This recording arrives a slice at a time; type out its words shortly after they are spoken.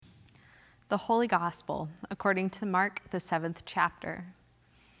The Holy Gospel, according to Mark, the 7th chapter.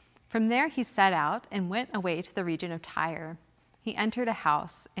 From there he set out and went away to the region of Tyre. He entered a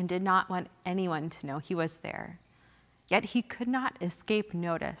house and did not want anyone to know he was there. Yet he could not escape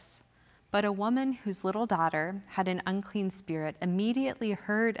notice. But a woman whose little daughter had an unclean spirit immediately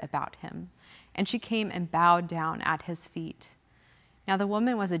heard about him, and she came and bowed down at his feet. Now the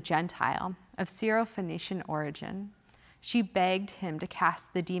woman was a Gentile of Syrophoenician origin. She begged him to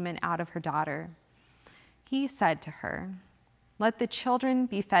cast the demon out of her daughter. He said to her, "Let the children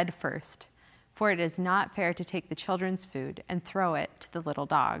be fed first, for it is not fair to take the children's food and throw it to the little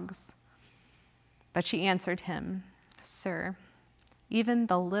dogs." But she answered him, "Sir, even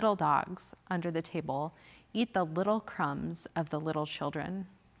the little dogs under the table eat the little crumbs of the little children."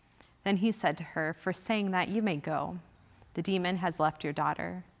 Then he said to her, "For saying that, you may go. The demon has left your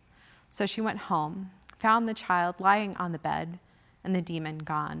daughter." So she went home, found the child lying on the bed, and the demon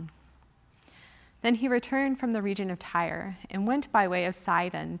gone. Then he returned from the region of Tyre and went by way of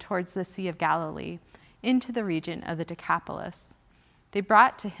Sidon towards the Sea of Galilee, into the region of the Decapolis. They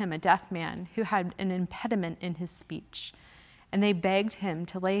brought to him a deaf man who had an impediment in his speech, and they begged him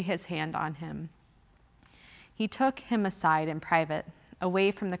to lay his hand on him. He took him aside in private, away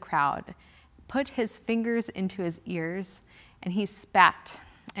from the crowd, put his fingers into his ears, and he spat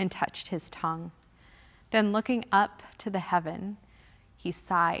and touched his tongue. Then looking up to the heaven, he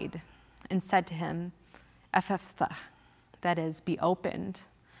sighed and said to him, "Ephphatha," that is, "be opened."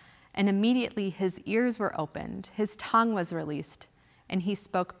 And immediately his ears were opened, his tongue was released, and he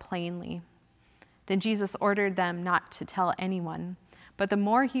spoke plainly. Then Jesus ordered them not to tell anyone, but the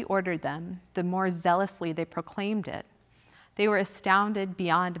more he ordered them, the more zealously they proclaimed it. They were astounded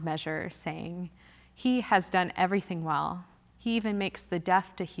beyond measure, saying, "He has done everything well. He even makes the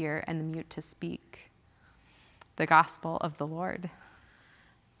deaf to hear and the mute to speak." The Gospel of the Lord.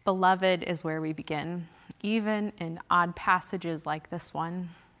 Beloved is where we begin. Even in odd passages like this one,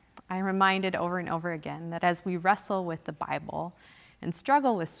 I'm reminded over and over again that as we wrestle with the Bible and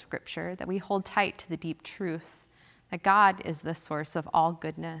struggle with Scripture, that we hold tight to the deep truth that God is the source of all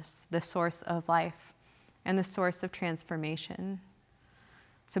goodness, the source of life, and the source of transformation.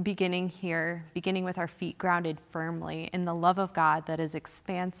 So beginning here, beginning with our feet grounded firmly in the love of God that is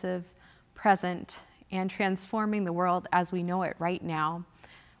expansive, present, and transforming the world as we know it right now,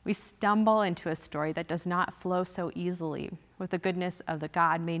 we stumble into a story that does not flow so easily with the goodness of the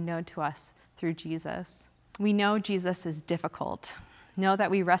God made known to us through Jesus. We know Jesus is difficult. Know that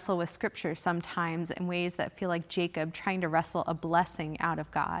we wrestle with Scripture sometimes in ways that feel like Jacob trying to wrestle a blessing out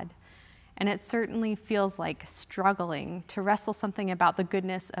of God. And it certainly feels like struggling to wrestle something about the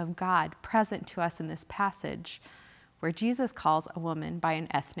goodness of God present to us in this passage, where Jesus calls a woman by an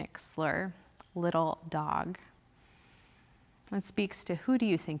ethnic slur, little dog. It speaks to, who do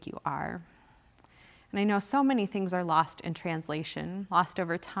you think you are? And I know so many things are lost in translation, lost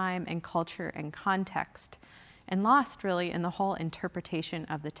over time and culture and context, and lost really in the whole interpretation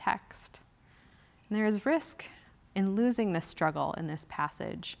of the text. And there is risk in losing the struggle in this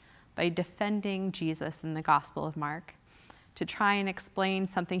passage by defending Jesus in the Gospel of Mark, to try and explain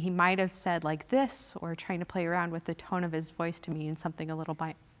something he might have said like this, or trying to play around with the tone of his voice to mean something a little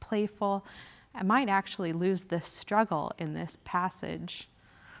bit playful. I might actually lose the struggle in this passage.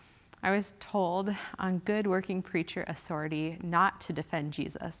 I was told on good working preacher authority not to defend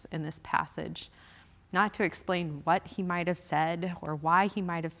Jesus in this passage, not to explain what he might have said or why he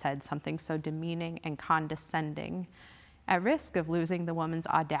might have said something so demeaning and condescending, at risk of losing the woman's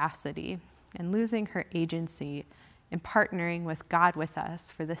audacity and losing her agency in partnering with God with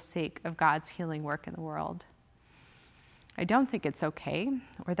us for the sake of God's healing work in the world. I don't think it's okay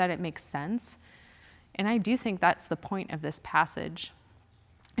or that it makes sense, and I do think that's the point of this passage.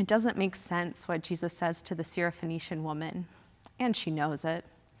 It doesn't make sense what Jesus says to the Syrophoenician woman, and she knows it.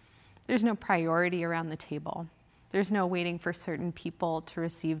 There's no priority around the table. There's no waiting for certain people to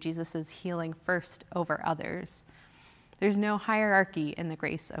receive Jesus' healing first over others. There's no hierarchy in the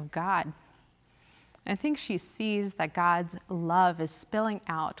grace of God. I think she sees that God's love is spilling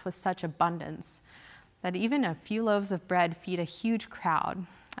out with such abundance that even a few loaves of bread feed a huge crowd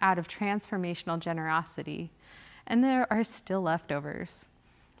out of transformational generosity, and there are still leftovers.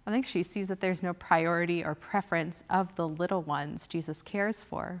 I think she sees that there's no priority or preference of the little ones Jesus cares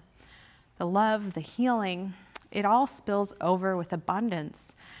for. The love, the healing, it all spills over with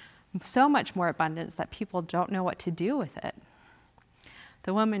abundance, so much more abundance that people don't know what to do with it.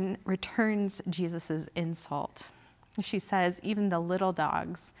 The woman returns Jesus' insult. She says, "Even the little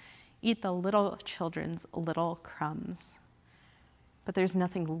dogs eat the little children's little crumbs." But there's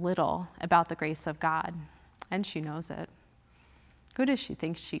nothing little about the grace of God, and she knows it. Who does she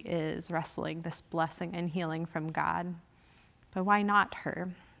think she is, wrestling this blessing and healing from God? But why not her,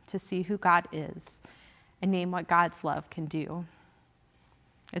 to see who God is and name what God's love can do?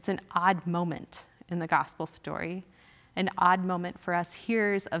 It's an odd moment in the gospel story, an odd moment for us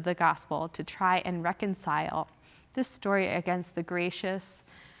hearers of the gospel to try and reconcile this story against the gracious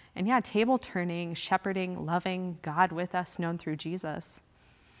and table-turning, shepherding, loving God with us known through Jesus.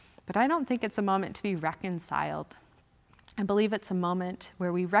 But I don't think it's a moment to be reconciled. I believe it's a moment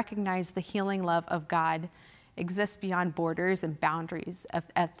where we recognize the healing love of God exists beyond borders and boundaries of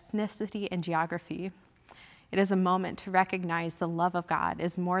ethnicity and geography. It is a moment to recognize the love of God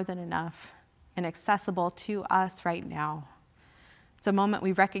is more than enough and accessible to us right now. It's a moment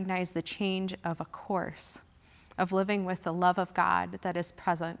we recognize the change of a course, of living with the love of God that is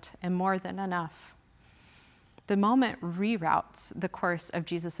present and more than enough. The moment reroutes the course of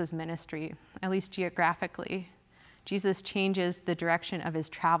Jesus' ministry, at least geographically. Jesus changes the direction of his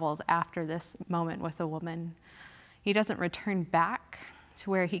travels after this moment with the woman. He doesn't return back to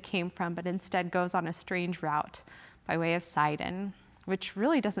where he came from, but instead goes on a strange route by way of Sidon, which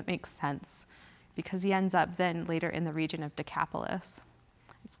really doesn't make sense because he ends up then later in the region of Decapolis.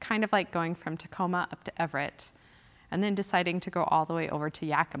 It's kind of like going from Tacoma up to Everett and then deciding to go all the way over to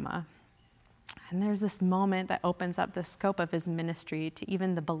Yakima. And there's this moment that opens up the scope of his ministry to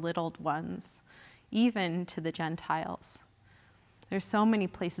even the belittled ones, even to the Gentiles. There's so many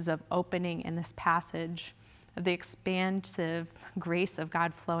places of opening in this passage of the expansive grace of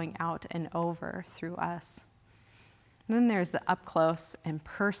God flowing out and over through us. And then there's the up-close and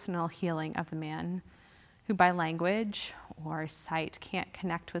personal healing of the man who by language or sight can't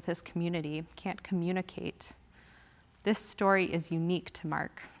connect with his community, can't communicate. This story is unique to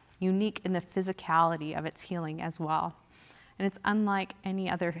Mark, unique in the physicality of its healing as well. And it's unlike any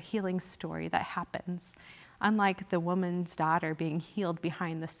other healing story that happens, unlike the woman's daughter being healed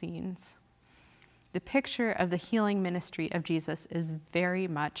behind the scenes. The picture of the healing ministry of Jesus is very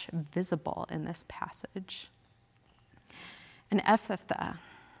much visible in this passage. And Ephphatha,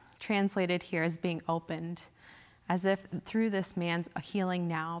 translated here as being opened, as if through this man's healing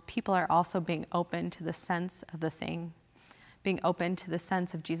now, people are also being open to the sense of the thing, being open to the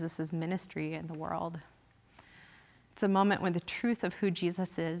sense of Jesus' ministry in the world. It's a moment when the truth of who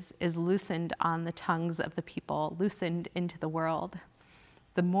Jesus is loosened on the tongues of the people, loosened into the world.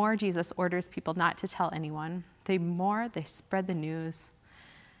 The more Jesus orders people not to tell anyone, the more they spread the news.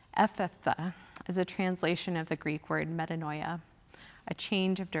 Ephphatha is a translation of the Greek word metanoia, a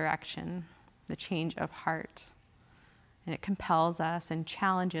change of direction, the change of heart. And it compels us and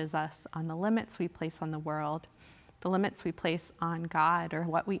challenges us on the limits we place on the world, the limits we place on God or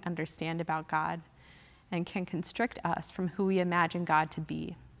what we understand about God, and can constrict us from who we imagine God to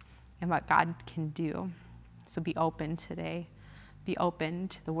be and what God can do. So be open today. Be open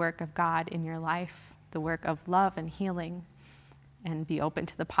to the work of God in your life, the work of love and healing, and be open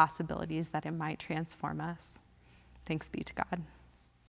to the possibilities that it might transform us. Thanks be to God.